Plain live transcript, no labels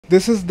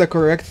This is the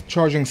correct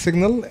charging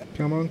signal.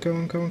 Come on,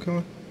 come on, come on, come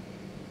on.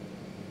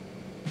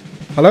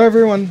 Hello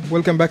everyone,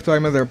 welcome back to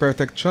AymanThe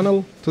RepairTech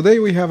channel. Today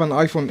we have an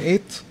iPhone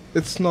 8.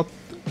 It's not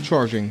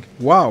charging.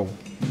 Wow!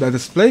 The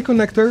display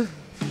connector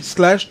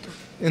slashed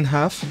in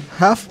half.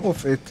 Half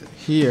of it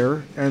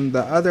here and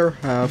the other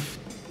half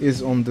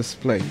is on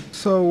display.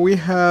 So we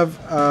have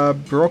a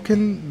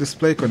broken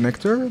display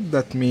connector.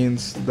 That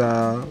means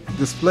the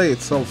display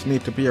itself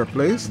needs to be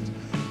replaced.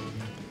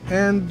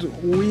 And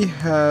we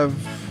have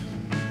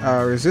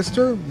a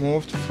resistor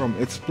moved from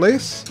its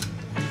place.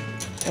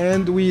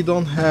 And we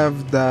don't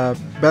have the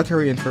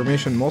battery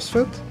information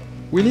MOSFET.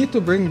 We need to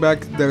bring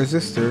back the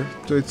resistor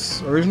to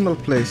its original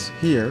place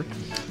here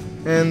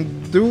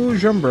and do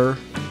jumper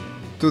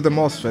to the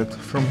MOSFET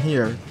from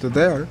here to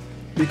there,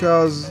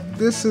 because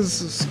this is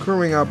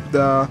screwing up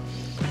the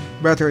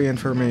battery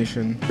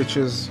information, which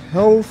is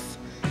health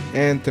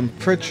and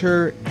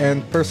temperature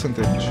and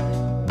percentage.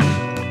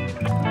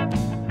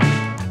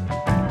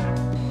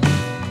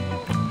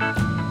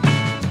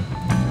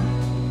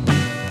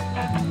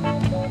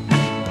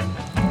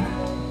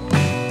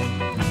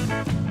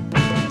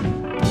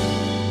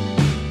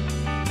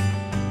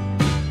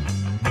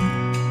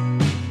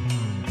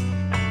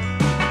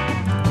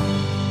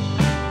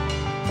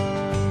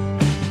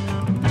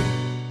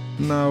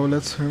 Now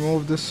let's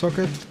remove this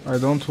socket. I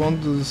don't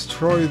want to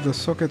destroy the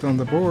socket on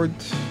the board,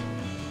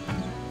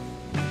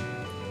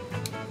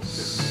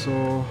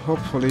 so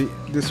hopefully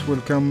this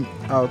will come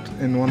out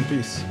in one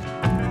piece.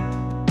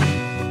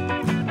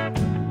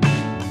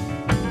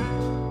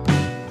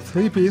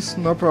 3-piece,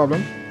 no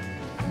problem.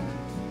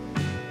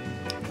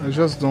 I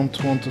just don't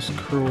want to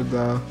screw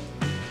the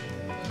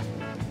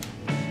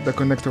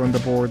connector on the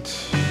board.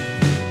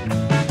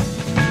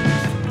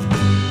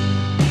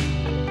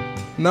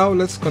 Now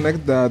let's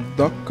connect the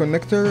dock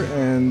connector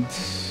and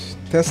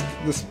test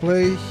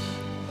display,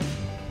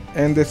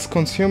 and it's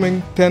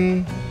consuming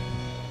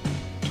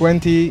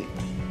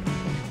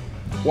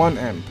 1021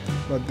 amp,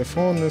 but the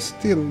phone is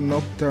still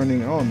not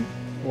turning on,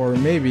 or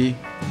maybe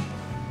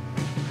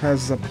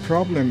has a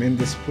problem in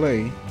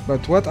display.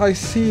 But what I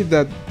see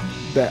that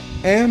the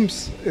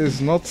amps is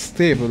not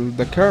stable,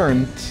 the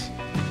current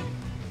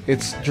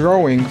it's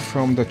drawing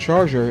from the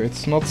charger,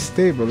 it's not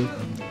stable.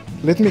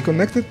 Let me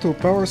connect it to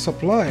power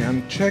supply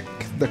and check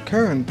the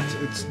current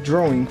it's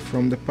drawing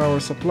from the power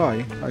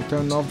supply. I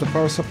turn off the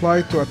power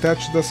supply to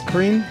attach the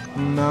screen.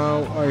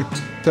 Now I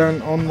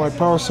turn on my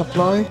power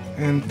supply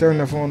and turn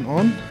the phone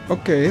on.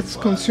 Okay, it's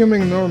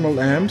consuming normal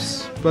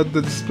amps, but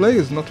the display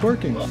is not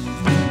working.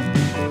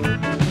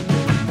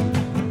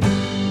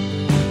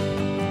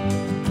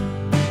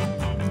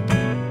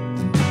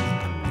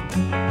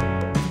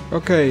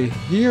 Okay,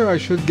 here I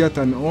should get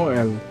an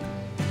OL.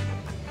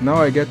 Now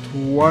I get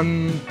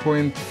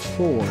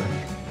 1.4.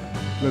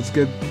 Let's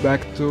get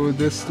back to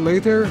this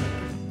later.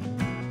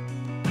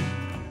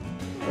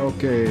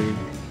 Okay,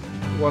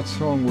 what's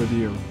wrong with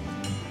you?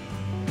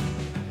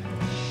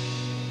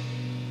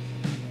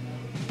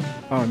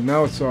 Oh,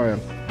 now it's oil.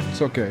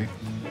 It's okay.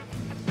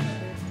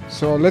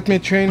 So let me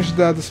change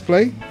the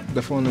display.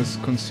 The phone is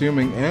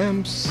consuming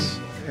amps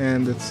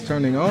and it's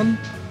turning on,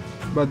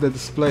 but the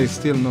display is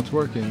still not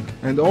working,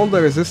 and all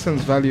the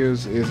resistance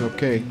values is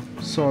okay.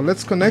 So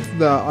let's connect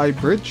the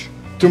iBridge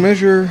to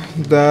measure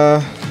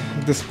the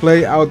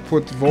display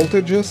output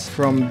voltages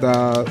from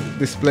the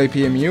display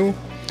PMU,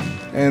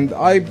 and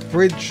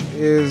iBridge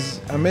is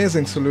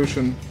amazing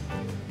solution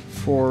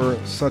for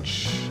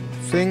such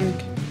thing.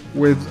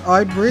 With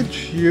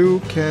iBridge you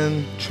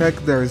can check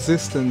the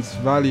resistance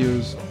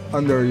values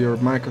under your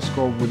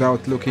microscope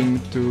without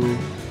looking to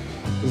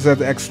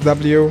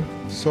ZXW.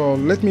 So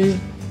let me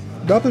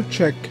double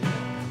check.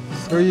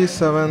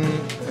 37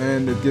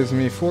 and it gives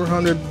me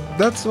 400.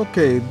 That's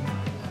okay.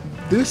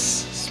 This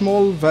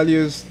small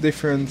values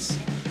difference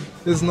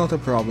is not a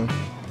problem.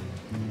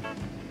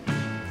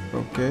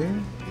 Okay,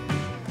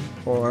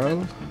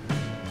 oil.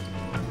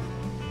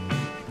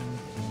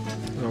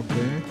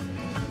 Okay,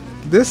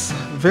 this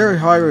very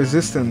high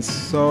resistance,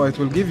 so it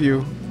will give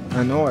you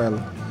an OL,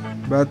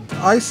 but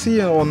I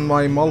see on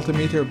my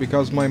multimeter,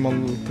 because my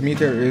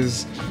multimeter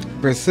is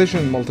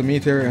precision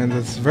multimeter and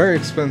it's very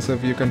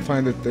expensive, you can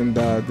find it in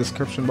the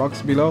description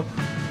box below.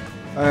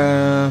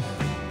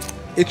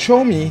 It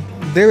show me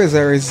there is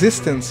a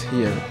resistance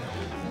here,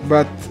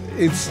 but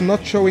it's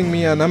not showing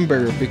me a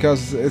number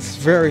because it's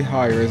very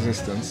high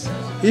resistance.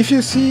 If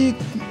you see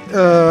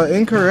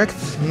incorrect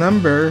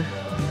number,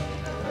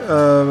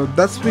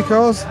 that's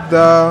because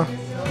the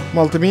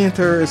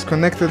multimeter is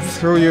connected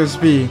through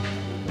USB,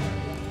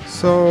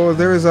 so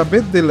there is a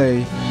bit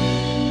delay.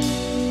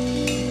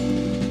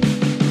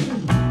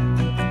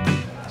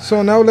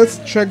 So now let's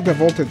check the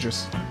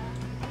voltages.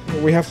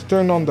 We have to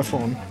turn on the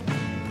phone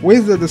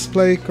with the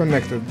display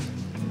connected,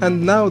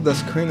 and now the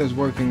screen is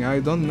working. I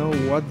don't know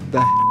what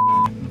the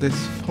this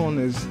phone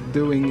is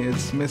doing.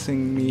 It's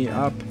messing me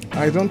up.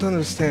 I don't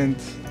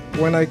understand.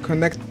 When I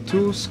connect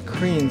two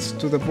screens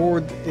to the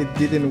board it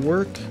didn't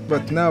work,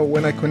 but now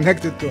when I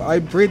connect it to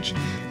iBridge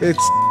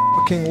it's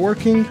fucking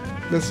working.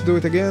 Let's do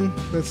it again.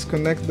 Let's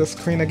connect the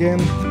screen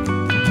again.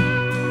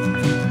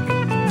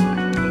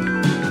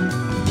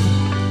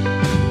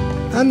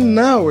 And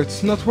now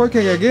it's not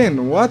working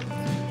again. What?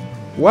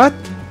 What?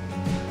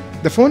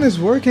 The phone is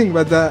working,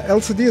 but the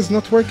LCD is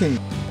not working.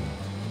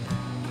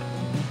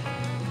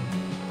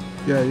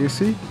 Yeah, you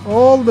see?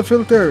 All the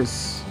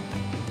filters,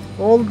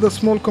 all the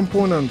small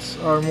components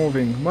are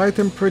moving. My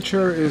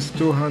temperature is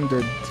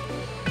 200.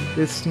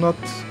 It's not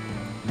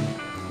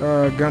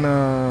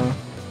gonna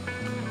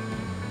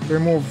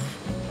remove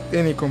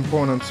any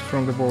components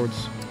from the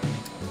boards.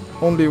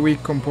 Only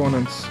weak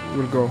components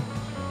will go.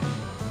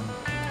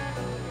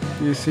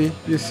 You see?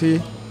 You see?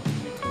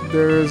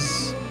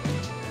 There's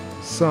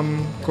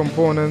some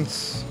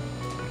components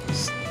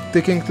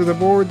sticking to the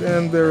board,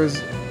 and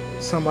there's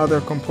some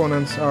other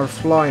components are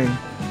flying.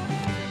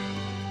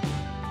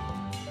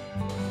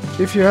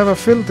 If you have a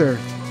filter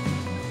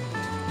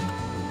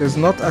is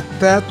not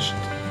attached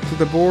to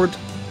the board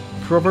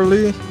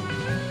properly,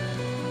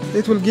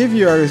 it will give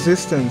you a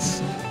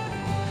resistance,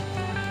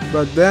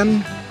 but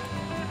then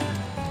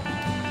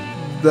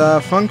the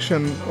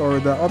function or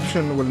the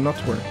option will not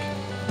work.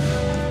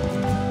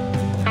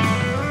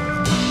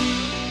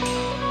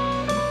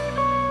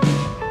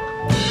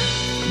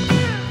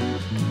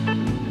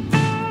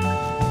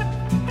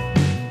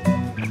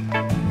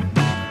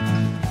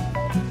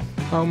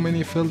 How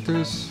many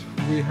filters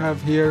we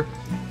have here?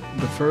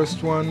 The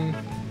first one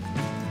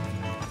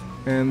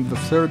and the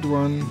third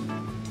one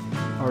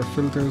are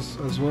filters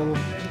as well.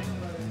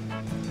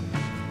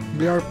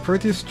 They are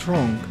pretty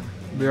strong.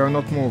 They are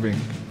not moving.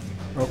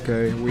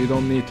 Okay, we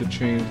don't need to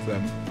change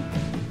them.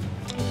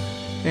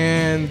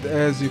 And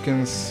as you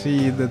can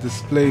see, the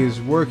display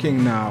is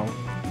working now.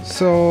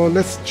 So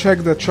let's check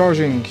the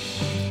charging.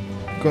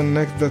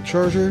 Connect the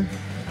charger.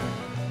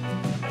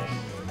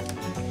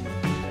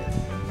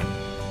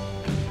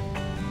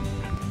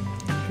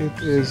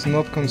 It is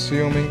not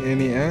consuming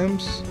any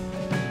amps.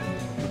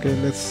 Okay,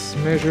 let's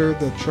measure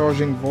the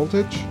charging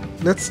voltage.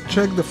 Let's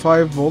check the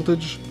 5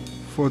 voltage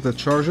for the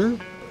charger.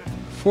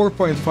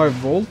 4.5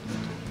 volt.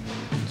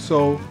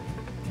 So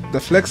the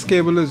flex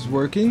cable is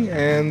working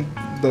and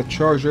the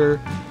charger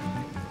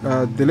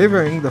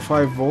delivering the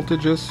 5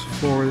 voltages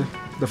for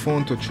the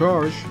phone to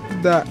charge.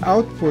 The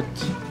output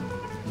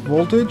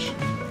voltage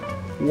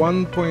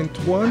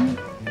 1.1.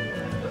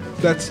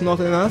 That's not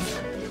enough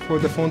for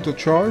the phone to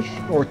charge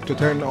or to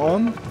turn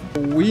on.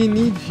 We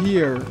need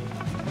here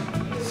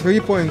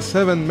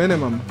 3.7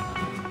 minimum.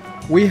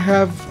 We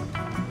have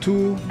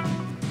 2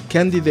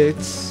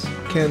 candidates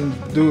can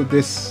do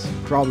this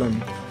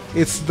problem.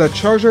 It's the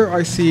charger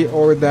IC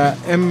or the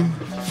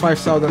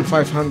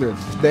M5500.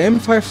 The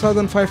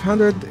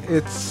M5500,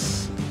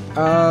 it's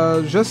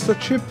just a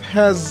chip,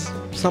 has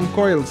some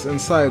coils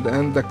inside,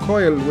 and the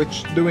coil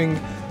which doing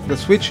the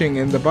switching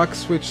in the back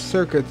switch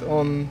circuit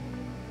on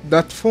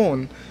that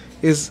phone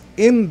is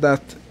in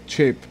that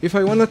chip. If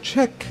I want to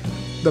check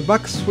the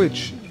back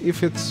switch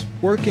if it's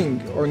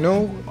working or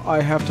no,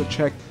 I have to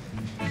check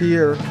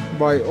here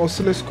by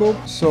oscilloscope.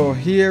 So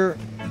here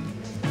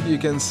you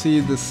can see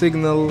the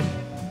signal.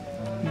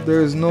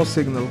 There is no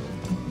signal.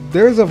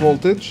 There is a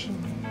voltage,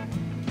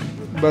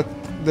 but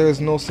there is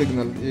no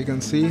signal. You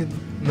can see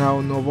now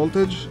no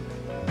voltage.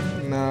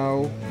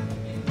 Now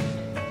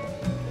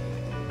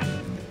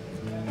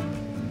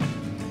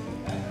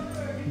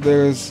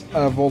there is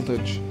a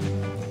voltage,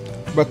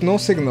 but no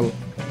signal.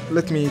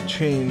 Let me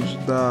change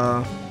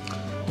the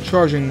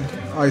charging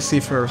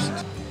IC first.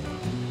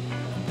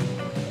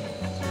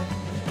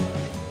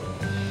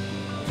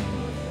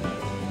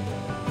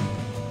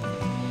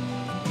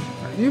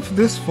 If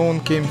this phone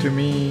came to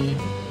me,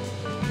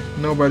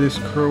 nobody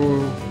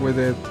screw with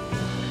it,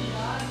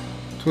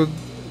 it would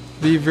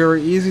be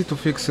very easy to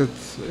fix it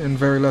in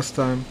very less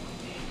time.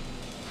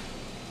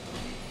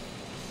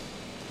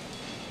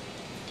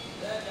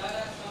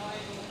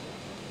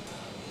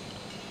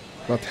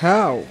 But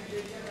how?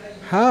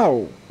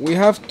 How? We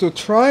have to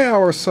try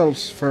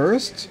ourselves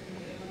first.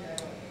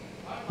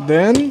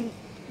 Then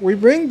we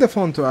bring the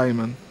phone to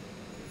Ayman.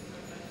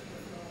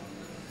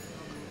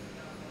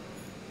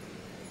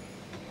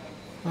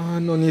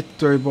 No need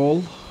to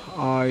reball.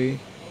 I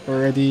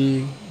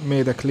already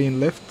made a clean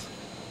lift.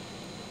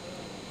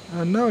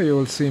 And now you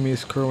will see me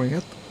screwing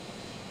it.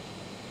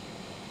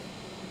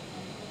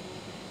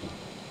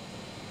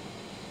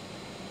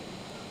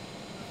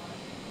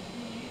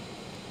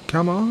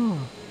 Come on.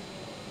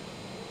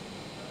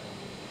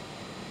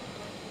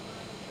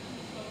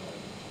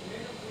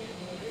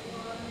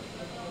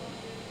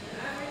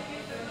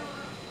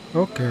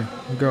 Okay,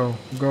 go,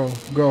 go,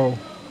 go.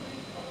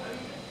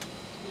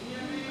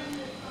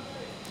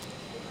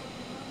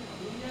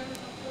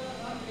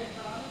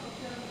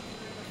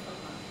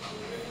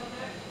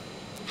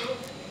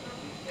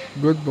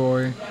 Good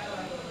boy.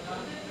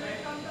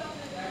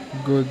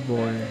 Good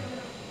boy.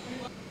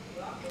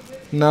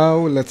 Now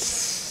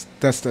let's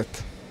test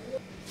it.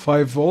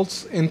 5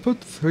 volts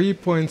input,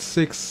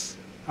 3.6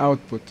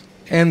 output.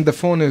 And the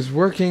phone is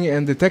working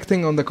and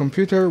detecting on the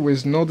computer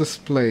with no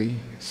display.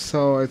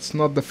 So it's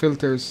not the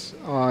filters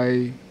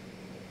I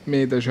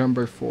made a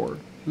jumper for.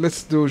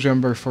 Let's do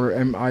jumper for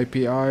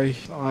MIPI.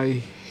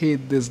 I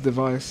hate this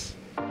device.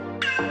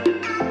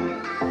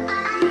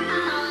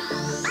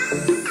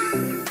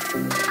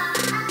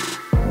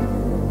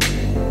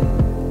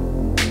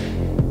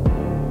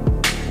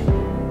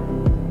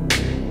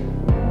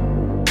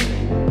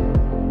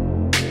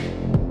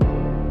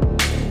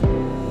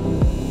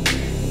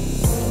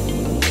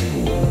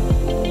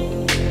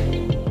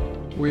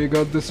 We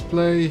got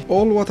display.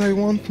 All what I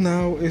want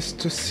now is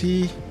to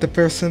see the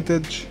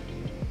percentage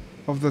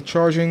of the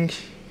charging.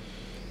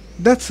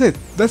 That's it.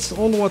 That's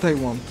all what I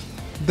want.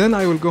 Then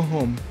I will go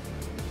home.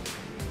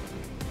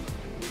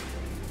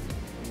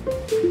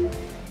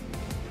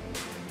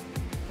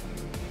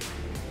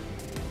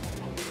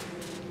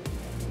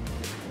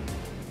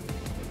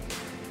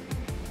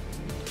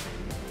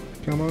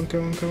 Come on,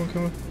 come on, come on,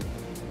 come on.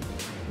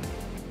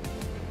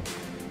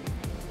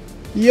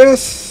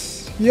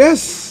 Yes!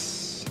 Yes!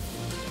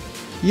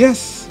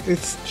 Yes,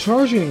 it's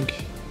charging,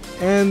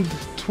 and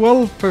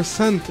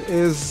 12%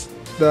 is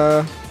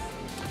the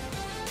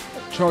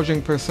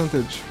charging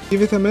percentage.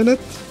 Give it a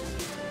minute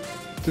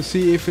to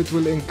see if it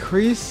will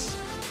increase,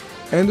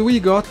 and we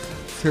got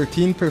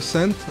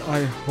 13%.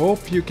 I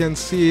hope you can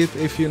see it.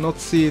 If you not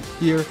see it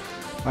here,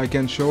 I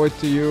can show it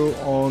to you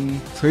on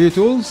 3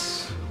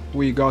 tools.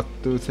 We got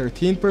to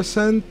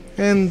 13%,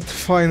 and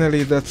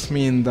finally that's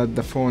mean that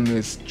the phone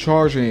is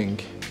charging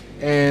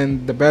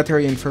and the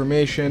battery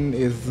information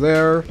is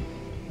there.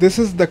 This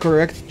is the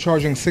correct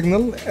charging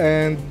signal,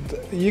 and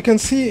you can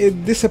see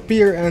it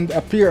disappear and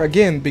appear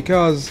again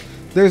because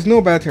there's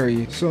no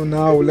battery. So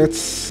now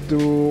let's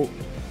do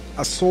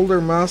a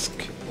solder mask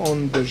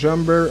on the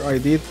jumper I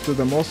did to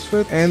the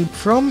MOSFET, and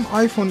from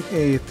iPhone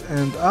 8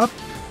 and up,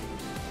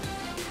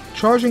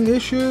 charging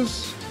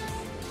issues,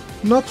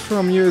 not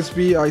from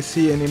USB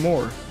IC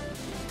anymore.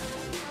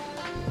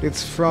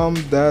 It's from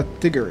the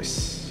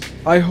Tigris.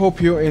 I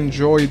hope you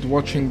enjoyed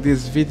watching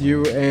this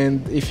video,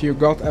 and if you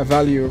got a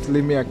value,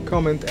 leave me a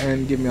comment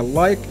and give me a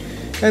like,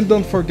 and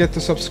don't forget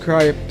to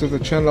subscribe to the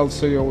channel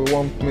so you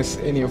won't miss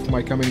any of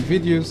my coming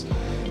videos.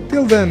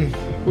 Till then,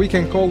 we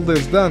can call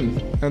this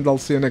done, and I'll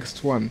see you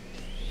next one.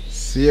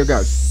 See you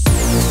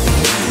guys.